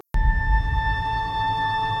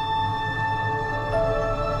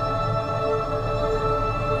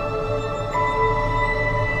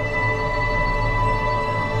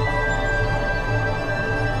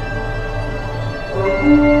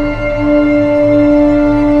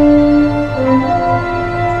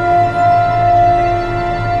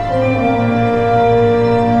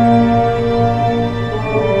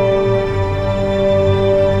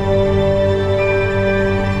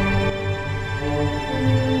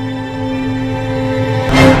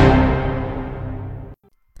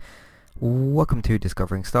welcome to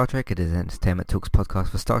Discovering Star Trek. It is an entertainment talks podcast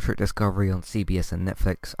for Star Trek Discovery on CBS and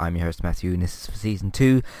Netflix. I'm your host Matthew, and this is for Season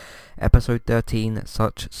 2, Episode 13,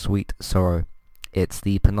 Such Sweet Sorrow. It's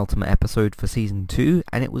the penultimate episode for Season 2,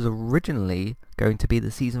 and it was originally going to be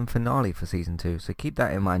the season finale for Season 2, so keep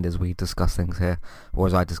that in mind as we discuss things here, or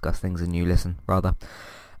as I discuss things and you listen, rather.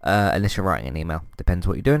 Unless you're writing an email, depends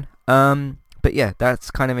what you're doing. But yeah,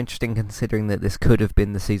 that's kind of interesting considering that this could have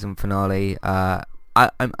been the season finale.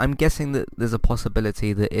 I'm guessing that there's a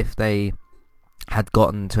possibility that if they had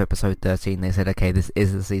gotten to episode 13, they said, okay, this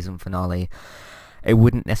is the season finale, it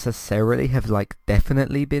wouldn't necessarily have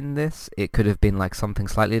definitely been this. It could have been something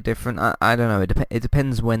slightly different. I don't know. It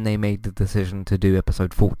depends when they made the decision to do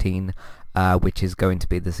episode 14, which is going to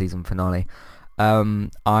be the season finale.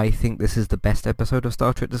 I think this is the best episode of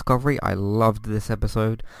Star Trek Discovery. I loved this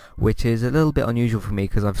episode, which is a little bit unusual for me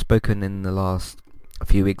because I've spoken in the last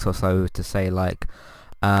few weeks or so to say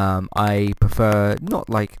I prefer not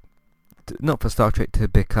for Star Trek to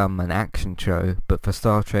become an action show, but for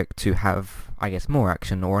Star Trek to have, I guess, more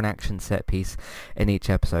action or an action set piece in each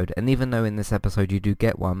episode. And even though in this episode you do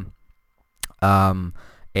get one,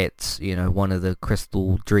 it's, one of the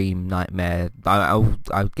Crystal Dream nightmare, I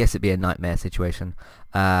would guess it'd be a nightmare situation,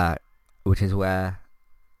 which is where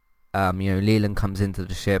Leland comes into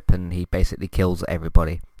the ship and he basically kills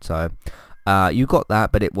everybody. So you got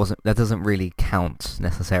that, but that doesn't really count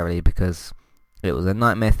necessarily because it was a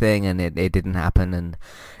nightmare thing and it didn't happen, and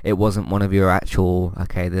it wasn't one of your actual,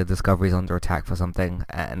 okay, the Discovery's under attack for something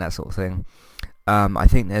and that sort of thing. I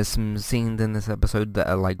think there's some scenes in this episode that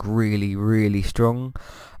are really, really strong.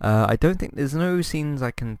 I don't think there's no scenes I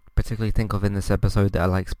can particularly think of in this episode that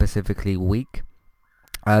are specifically weak.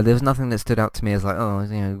 There was nothing that stood out to me as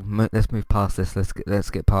let's move past this, let's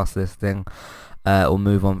get past this thing, or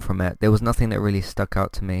move on from it. There was nothing that really stuck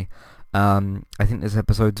out to me. I think this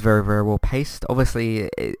episode's very, very well paced. Obviously,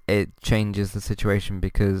 it changes the situation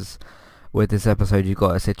because with this episode you've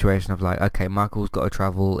got a situation of okay, Michael's got to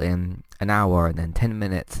travel in an hour and then 10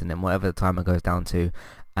 minutes and then whatever the timer goes down to,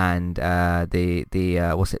 and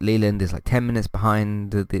Leland is 10 minutes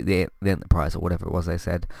behind the Enterprise or whatever it was they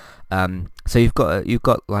said. So you've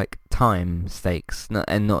got time stakes,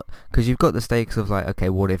 and not because you've got the stakes of okay,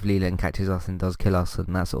 what if Leland catches us and does kill us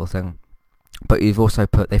and that sort of thing. But you've also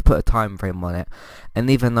they've put a time frame on it, and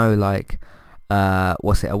even though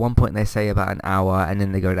at one point they say about an hour and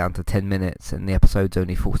then they go down to 10 minutes and the episode's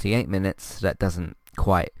only 48 minutes, that doesn't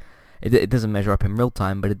quite, it doesn't measure up in real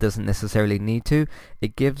time, but it doesn't necessarily need to.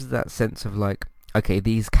 It gives that sense of okay,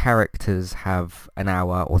 these characters have an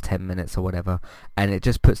hour or 10 minutes or whatever, and it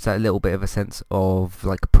just puts that little bit of a sense of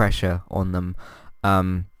pressure on them,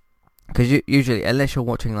 because usually, unless you're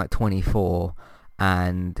watching 24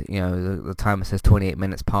 and the timer says 28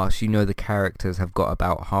 minutes past, the characters have got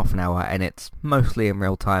about half an hour, and it's mostly in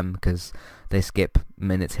real time because they skip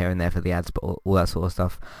minutes here and there for the ads, but all that sort of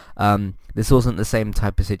stuff. This wasn't the same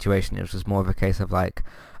type of situation. It was just more of a case of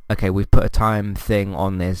okay, we've put a time thing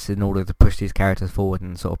on this in order to push these characters forward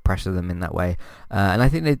and sort of pressure them in that way, and I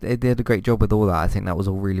think they did a great job with all that. I think that was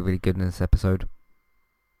all really, really good in this episode.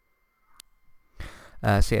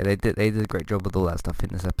 So yeah, they did a great job with all that stuff in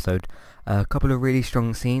this episode. A couple of really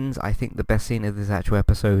strong scenes. I think the best scene of this actual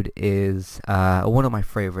episode is one of my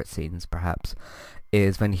favourite scenes, perhaps,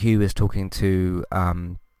 is when Hugh is talking to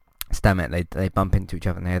Stamets. They bump into each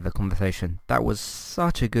other and they have a conversation. That was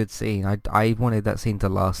such a good scene. I wanted that scene to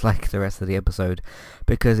last the rest of the episode,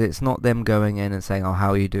 because it's not them going in and saying, oh, how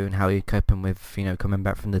are you doing? How are you coping with coming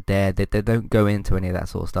back from the dead? They don't go into any of that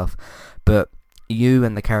sort of stuff, but you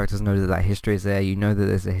and the characters know that history is there. You know that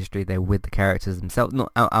there's a history there with the characters themselves,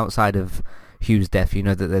 not outside of Hugh's death. You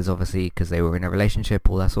know that there's obviously, because they were in a relationship,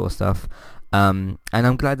 all that sort of stuff. And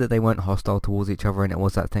I'm glad that they weren't hostile towards each other, and it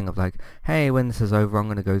was that thing of hey, when this is over, I'm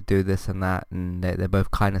going to go do this and that, and they're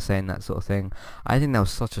both kind of saying that sort of thing. I think that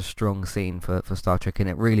was such a strong scene for Star Trek, and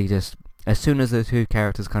it really just, as soon as the two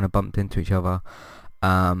characters kind of bumped into each other,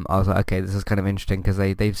 I was okay, this is kind of interesting, because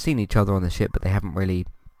they've seen each other on the ship, but they haven't really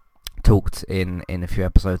talked in a few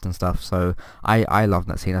episodes and stuff. So I love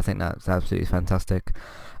that scene. I think that's absolutely fantastic.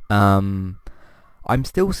 I'm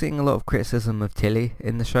still seeing a lot of criticism of Tilly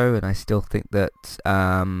in the show, and I still think that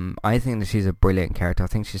she's a brilliant character. I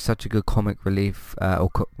think she's such a good comic relief,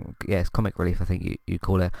 comic relief, I think you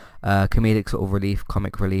call it, comedic sort of relief,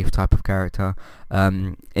 comic relief type of character.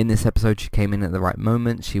 In this episode she came in at the right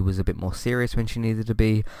moment. She was a bit more serious when she needed to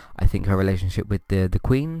be. I think her relationship with the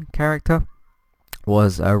Queen character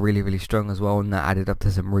was really, really strong as well, and that added up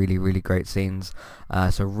to some really, really great scenes.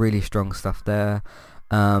 So really strong stuff there.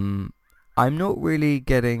 I'm not really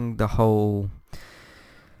getting the whole...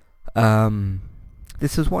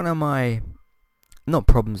 this was one of my not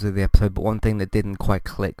problems with the episode, but one thing that didn't quite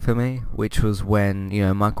click for me, which was when,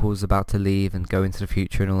 Michael was about to leave and go into the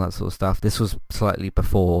future and all that sort of stuff. This was slightly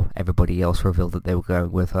before everybody else revealed that they were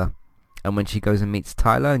going with her. And when she goes and meets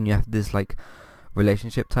Tyler and you have this,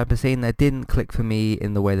 relationship type of scene, that didn't click for me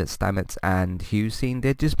in the way that Stamets and Hugh's scene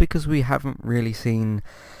did, just because we haven't really seen...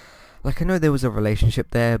 I know there was a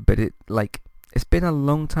relationship there, but it's been a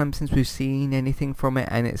long time since we've seen anything from it,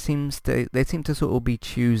 and they seem to sort of be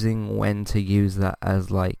choosing when to use that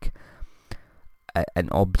as an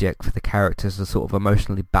object for the characters to sort of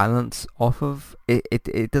emotionally balance off of.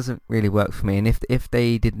 It doesn't really work for me, and if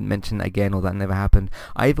they didn't mention it again or that never happened,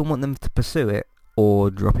 I even want them to pursue it or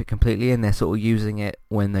drop it completely, and they're sort of using it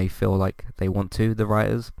when they feel like they want to, the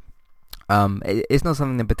writers. It's not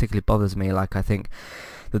something that particularly bothers me. I think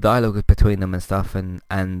the dialogue between them and stuff, and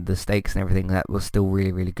the stakes and everything, that was still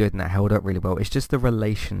really, really good, and that held up really well. It's just the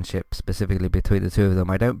relationship specifically between the two of them.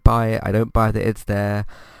 I don't buy it. I don't buy that it's there.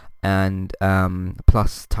 And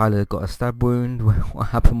plus Tyler got a stab wound. What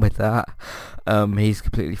happened with that? He's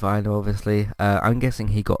completely fine, obviously. I'm guessing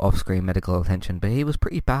he got off-screen medical attention, but he was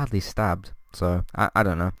pretty badly stabbed. So I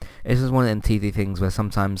don't know. It's just one of them TV things where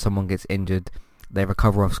sometimes someone gets injured, they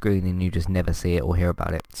recover off screen, and you just never see it or hear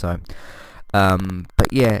about it. So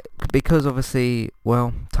but yeah, because obviously,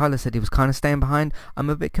 Tyler said he was kind of staying behind. I'm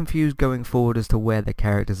a bit confused going forward as to where the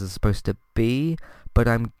characters are supposed to be, but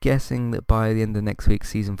I'm guessing that by the end of next week's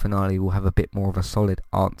season finale we'll have a bit more of a solid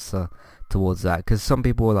answer towards that, because some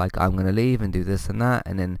people were like, I'm going to leave and do this and that,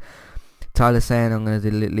 and then Tyler saying I'm going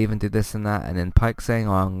to leave and do this and that, and then Pike saying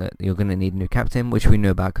you're going to need a new captain, which we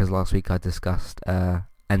knew about because last week I discussed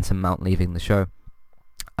Ensign Mount leaving the show.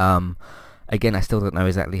 Again, I still don't know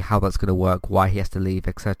exactly how that's going to work, why he has to leave,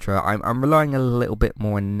 etc. I'm relying a little bit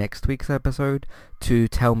more on next week's episode to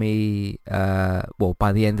tell me,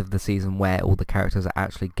 by the end of the season, where all the characters are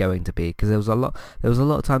actually going to be. Because there was a lot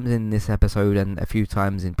of times in this episode and a few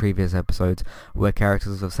times in previous episodes where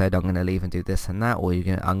characters have said, I'm going to leave and do this and that, or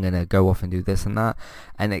I'm going to go off and do this and that.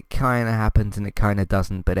 And it kind of happens and it kind of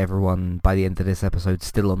doesn't, but everyone, by the end of this episode, is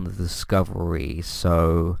still on the Discovery,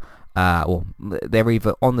 so... they're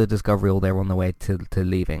either on the Discovery or they're on the way to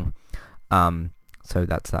leaving. So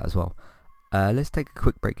that's that as well. Let's take a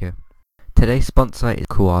quick break here. Today's sponsor is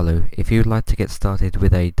Kualu. If you'd like to get started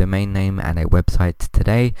with a domain name and a website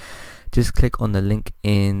today, just click on the link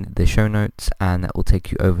in the show notes and that will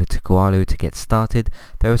take you over to Kualu to get started.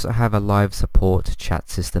 They also have a live support chat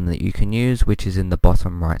system that you can use, which is in the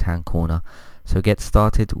bottom right hand corner. So get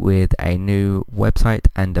started with a new website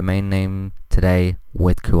and domain name today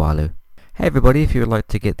with Kualu. Hey everybody, if you would like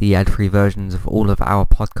to get the ad-free versions of all of our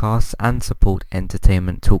podcasts and support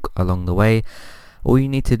Entertainment Talk along the way, all you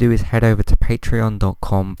need to do is head over to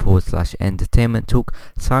patreon.com/entertainment talk.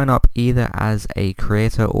 Sign up either as a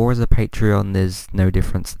creator or as a Patreon. There's no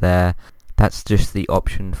difference there. That's just the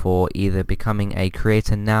option for either becoming a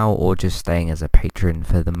creator now or just staying as a patron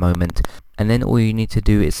for the moment. And then all you need to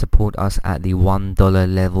do is support us at the $1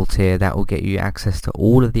 level tier. That will get you access to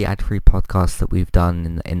all of the ad-free podcasts that we've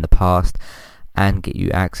done in the past, and get you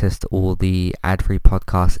access to all the ad-free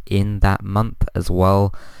podcasts in that month as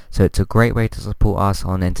well. So it's a great way to support us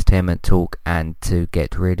on Entertainment Talk and to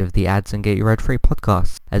get rid of the ads and get your ad-free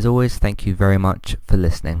podcasts. As always, thank you very much for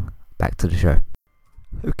listening. Back to the show.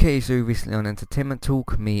 Okay, so recently on Entertainment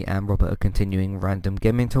Talk, me and Robert are continuing Random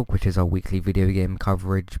Gaming Talk, which is our weekly video game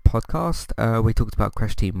coverage podcast. We talked about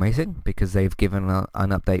Crash Team Racing because they've given an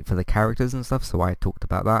update for the characters and stuff, so I talked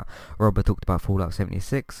about that. Robert talked about Fallout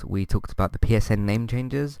 76. We talked about the PSN name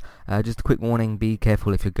changes. Just a quick warning, be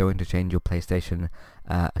careful if you're going to change your PlayStation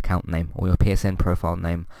account name or your PSN profile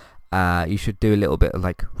name. You should do a little bit of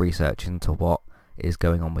research into what is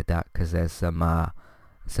going on with that, because there's some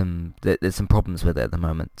problems with it at the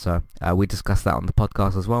moment. So we discussed that on the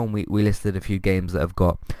podcast as well, and we listed a few games that have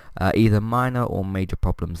got either minor or major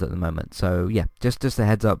problems at the moment. So yeah, just a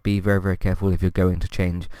heads up, be very, very careful if you're going to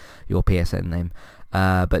change your PSN name.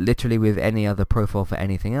 But literally with any other profile for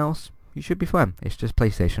anything else, you should be fine. It's just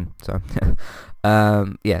PlayStation. So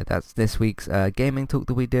yeah, that's this week's gaming talk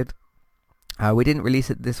that we did. We didn't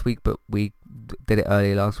release it this week, but we did it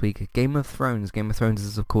early last week. Game of Thrones. Game of Thrones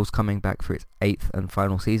is, of course, coming back for its 8th and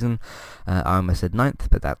final season. I almost said 9th,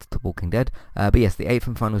 but that's The Walking Dead. But yes, the 8th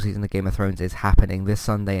and final season of Game of Thrones is happening this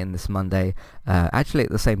Sunday and this Monday. Actually,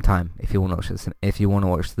 at the same time, if you want to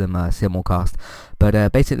watch them simulcast.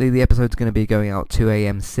 But basically, the episode's going to be going out 2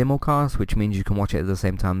 a.m. simulcast, which means you can watch it at the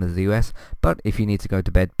same time as the US. But if you need to go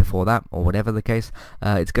to bed before that, or whatever the case,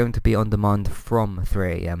 it's going to be on demand from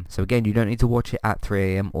 3 a.m. So again, you don't need to watch it at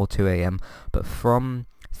 3 a.m. or 2 a.m. But from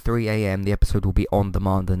 3 a.m. the episode will be on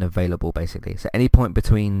demand and available, basically. So any point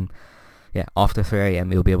between yeah, after 3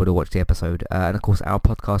 a.m. you'll be able to watch the episode. And of course, our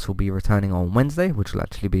podcast will be returning on Wednesday, which will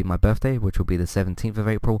actually be my birthday, which will be the 17th of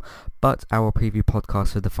April. But our preview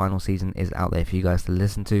podcast for the final season is out there for you guys to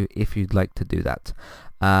listen to if you'd like to do that.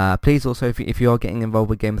 Please also, if you are getting involved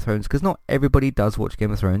with Game of Thrones, because not everybody does watch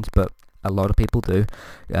Game of Thrones, but a lot of people do,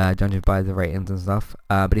 judging by the ratings and stuff.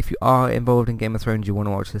 But if you are involved in Game of Thrones, you want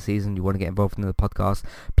to watch the season, you want to get involved in the podcast,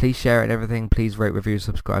 please share it and everything. Please rate, review,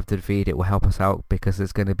 subscribe to the feed. It will help us out because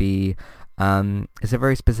it's going to be, it's a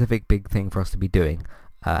very specific big thing for us to be doing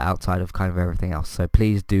outside of kind of everything else. So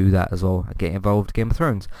please do that as well. Get involved, Game of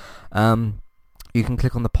Thrones. You can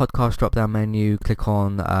click on the podcast drop-down menu, click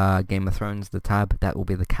on Game of Thrones, the tab. That will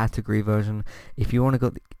be the category version. If you want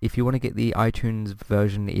to get the iTunes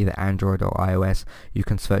version, either Android or iOS, you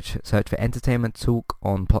can search for Entertainment Talk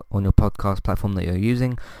on your podcast platform that you're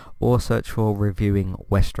using, or search for Reviewing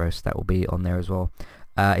Westeros. That will be on there as well.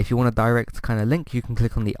 If you want a direct kind of link, you can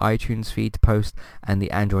click on the iTunes feed post, and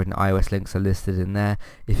the Android and iOS links are listed in there.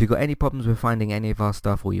 If you've got any problems with finding any of our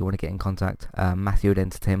stuff, or you want to get in contact,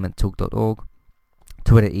 Matthew@entertainmenttalk.org.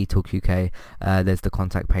 Twitter eTalkUK, there's the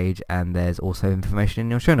contact page, and there's also information in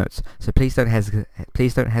your show notes. So please don't hesitate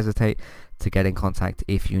to get in contact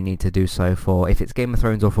if you need to do so. If it's Game of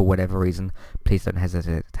Thrones or for whatever reason, please don't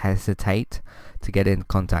hesitate to get in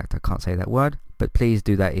contact. I can't say that word, but please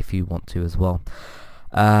do that if you want to as well.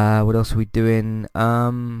 What else are we doing?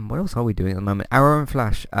 What else are we doing at the moment? Arrow and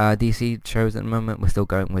Flash, DC shows at the moment. We're still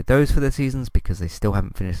going with those for the seasons because they still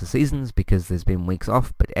haven't finished the seasons because there's been weeks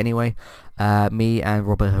off. But anyway, me and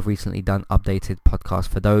Robert have recently done updated podcasts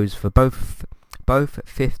for those, for both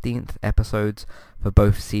 15th episodes for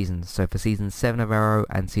both seasons. So for season 7 of Arrow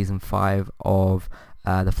and season 5 of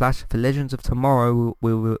The Flash. For Legends of Tomorrow,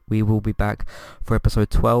 we will be back for episode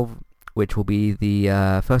 12, which will be the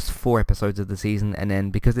first 4 episodes of the season, and then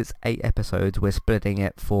because it's 8 episodes, we're splitting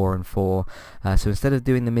it 4 and 4. So instead of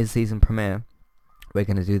doing the mid-season premiere, we're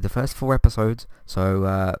going to do the first 4 episodes,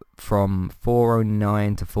 so from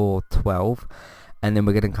 4:09 to 4:12, and then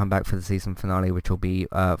we're going to come back for the season finale, which will be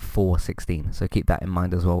 4:16. So keep that in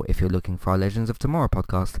mind as well if you're looking for our Legends of Tomorrow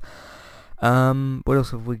podcast. What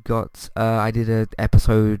else have we got? I did an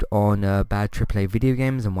episode on bad AAA video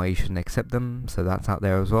games and why you shouldn't accept them, so that's out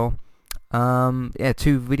there as well.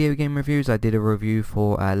 2 video game reviews. I did a review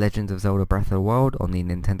for Legend of Zelda Breath of the Wild on the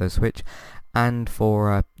Nintendo Switch, and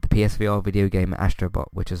for the PSVR video game Astrobot,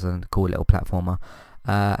 which is a cool little platformer.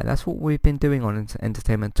 That's what we've been doing on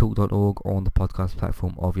entertainmenttalk.org or on the podcast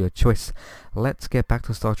platform of your choice. Let's get back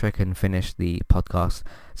to Star Trek and finish the podcast.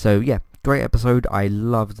 So yeah, great episode. I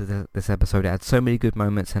loved this episode. It had so many good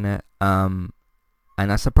moments in it. And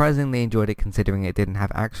I surprisingly enjoyed it considering it didn't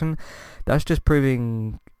have action. That's just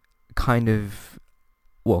proving kind of,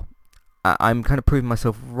 well, I'm kind of proving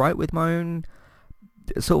myself right with my own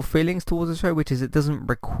sort of feelings towards the show, which is it doesn't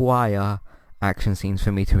require action scenes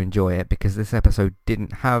for me to enjoy it, because this episode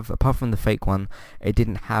didn't have, apart from the fake one, it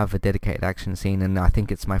didn't have a dedicated action scene, and I think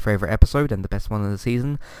it's my favourite episode and the best one of the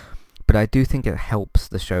season. But I do think it helps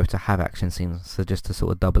the show to have action scenes, so just to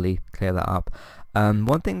sort of doubly clear that up.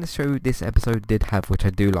 One thing this episode did have, which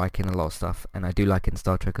I do like in a lot of stuff, and I do like in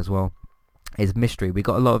Star Trek as well, is mystery. We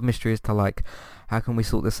got a lot of mysteries to, like, how can we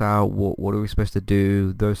sort this out, what are we supposed to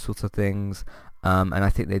do, those sorts of things. And I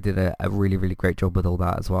think they did a really, really great job with all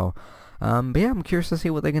that as well. But yeah, I'm curious to see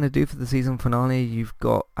what they're going to do for the season finale. You've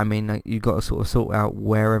got to sort of sort out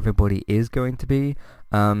where everybody is going to be.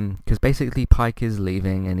 Because basically Pike is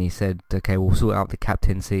leaving, and he said, okay, we'll sort out the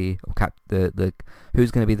captaincy, or the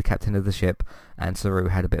who's going to be the captain of the ship. And Saru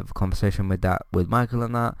had a bit of a conversation with Michael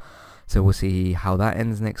and that. So we'll see how that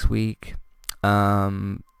ends next week.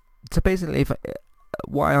 So basically,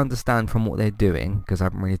 what I understand from what they're doing, because I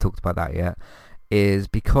haven't really talked about that yet, is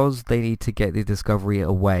because they need to get the Discovery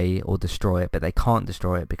away or destroy it, but they can't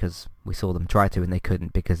destroy it because we saw them try to and they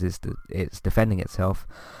couldn't because it's defending itself.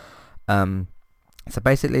 So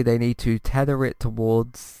basically they need to tether it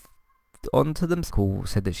onto them. Cool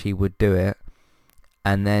said that she would do it,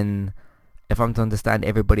 and then if I'm to understand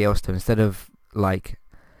everybody else to, instead of like,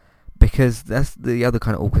 because that's the other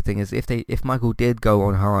kind of awkward thing is if Michael did go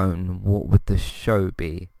on her own, what would the show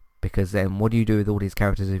be? Because then what do you do with all these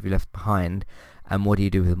characters if you left behind, and what do you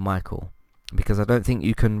do with Michael? Because I don't think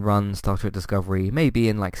you can run Star Trek Discovery, maybe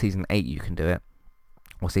in like season 8 you can do it,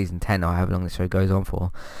 or season 10, or however long the show goes on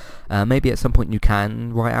for. Maybe at some point you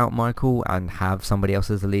can write out Michael and have somebody else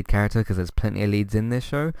as the lead character, because there's plenty of leads in this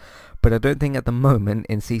show. But I don't think at the moment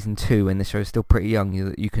in season 2, when the show is still pretty young,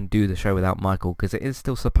 you can do the show without Michael, because it is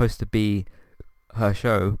still supposed to be her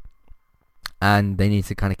show, and they need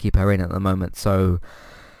to kind of keep her in at the moment. So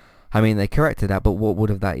I mean, they corrected that, but what would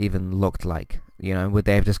have that even looked like? You know, would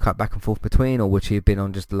they have just cut back and forth between, or would she have been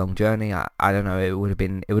on just a long journey? I don't know. It would have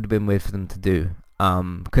been weird for them to do.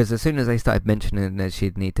 Because as soon as they started mentioning that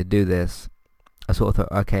she'd need to do this, I sort of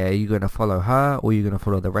thought, okay, are you going to follow her, or are you going to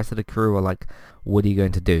follow the rest of the crew, or like, what are you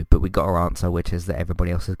going to do? But we got our answer, which is that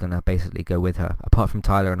everybody else is going to basically go with her, apart from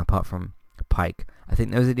Tyler and apart from Pike. I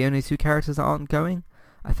think those are the only two characters that aren't going,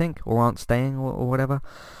 I think, or aren't staying, or whatever.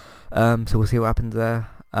 So we'll see what happens there.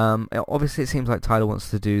 Obviously, it seems like Tyler wants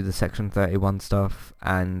to do the Section 31 stuff,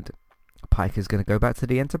 and Pike is going to go back to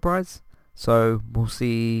the Enterprise. So we'll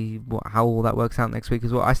see how all that works out next week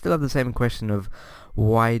as well. I still have the same question of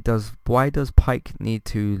why does Pike need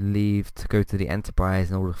to leave to go to the Enterprise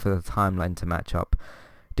in order for the timeline to match up?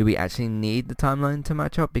 Do we actually need the timeline to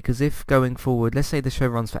match up? Because if going forward, let's say the show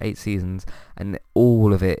runs for 8 seasons and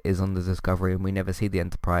all of it is on the Discovery and we never see the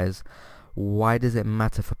Enterprise, why does it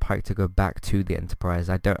matter for Pike to go back to the Enterprise?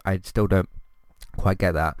 I still don't quite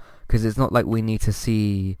get that, because it's not like we need to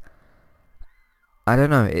see. I don't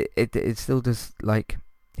know. It's still just like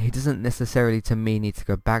he doesn't necessarily, to me, need to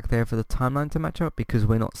go back there for the timeline to match up, because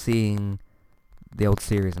we're not seeing the old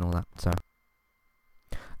series and all that. So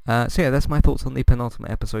yeah, that's my thoughts on the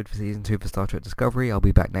penultimate episode for Season 2 for Star Trek Discovery. I'll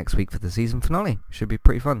be back next week for the season finale. Should be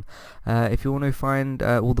pretty fun. If you want to find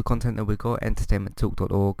all the content that we've got,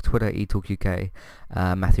 entertainmenttalk.org, Twitter, eTalkUK,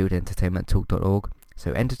 Matthew at entertainmenttalk.org.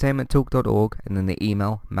 So entertainmenttalk.org, and then the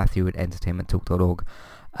email, Matthew at entertainmenttalk.org.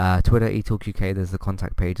 Twitter, eTalkUK, there's the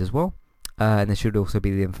contact page as well. And there should also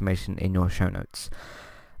be the information in your show notes.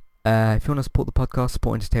 If you want to support the podcast,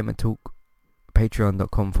 support Entertainment Talk,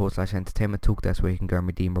 patreon.com/entertainment talk. That's where you can go and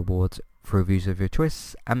redeem rewards for reviews of your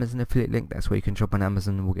choice. Amazon affiliate link, that's where you can shop on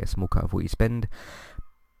Amazon and we'll get a small cut of what you spend,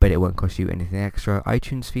 but it won't cost you anything extra.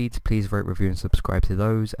 iTunes feeds, please rate, review and subscribe to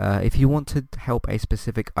those. If you want to help a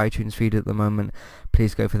specific iTunes feed at the moment,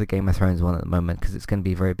 please go for the Game of Thrones one at the moment, because it's going to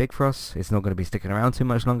be very big for us. It's not going to be sticking around too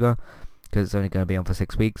much longer, because it's only going to be on for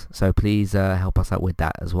 6 weeks, so please help us out with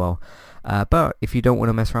that as well. But if you don't want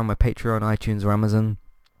to mess around with Patreon, iTunes or Amazon,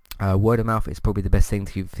 word of mouth is probably the best thing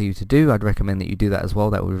for you to do. I'd recommend that you do that as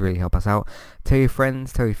well. That would really help us out. Tell your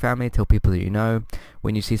friends, tell your family, tell people that you know.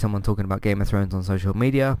 When you see someone talking about Game of Thrones on social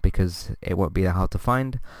media, because it won't be that hard to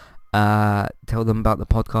find, tell them about the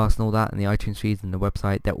podcast and all that, and the iTunes feeds and the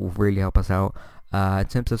website. That will really help us out. In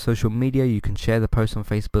terms of social media, you can share the posts on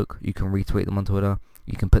Facebook, you can retweet them on Twitter,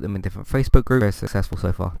 you can put them in different Facebook groups. Very successful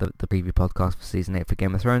so far, the preview podcast for Season 8 for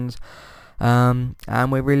Game of Thrones. And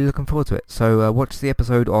we're really looking forward to it. So watch the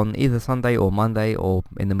episode on either Sunday or Monday or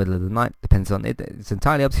in the middle of the night. Depends on it. It's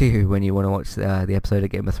entirely up to you when you want to watch the episode of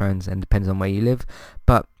Game of Thrones, and depends on where you live.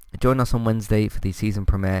 But join us on Wednesday for the season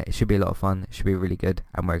premiere. It should be a lot of fun. It should be really good,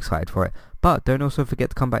 and we're excited for it. But don't also forget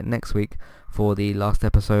to come back next week for the last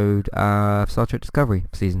episode of Star Trek Discovery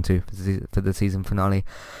for Season 2, for the season finale.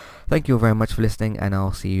 Thank you all very much for listening, and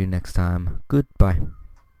I'll see you next time. Goodbye.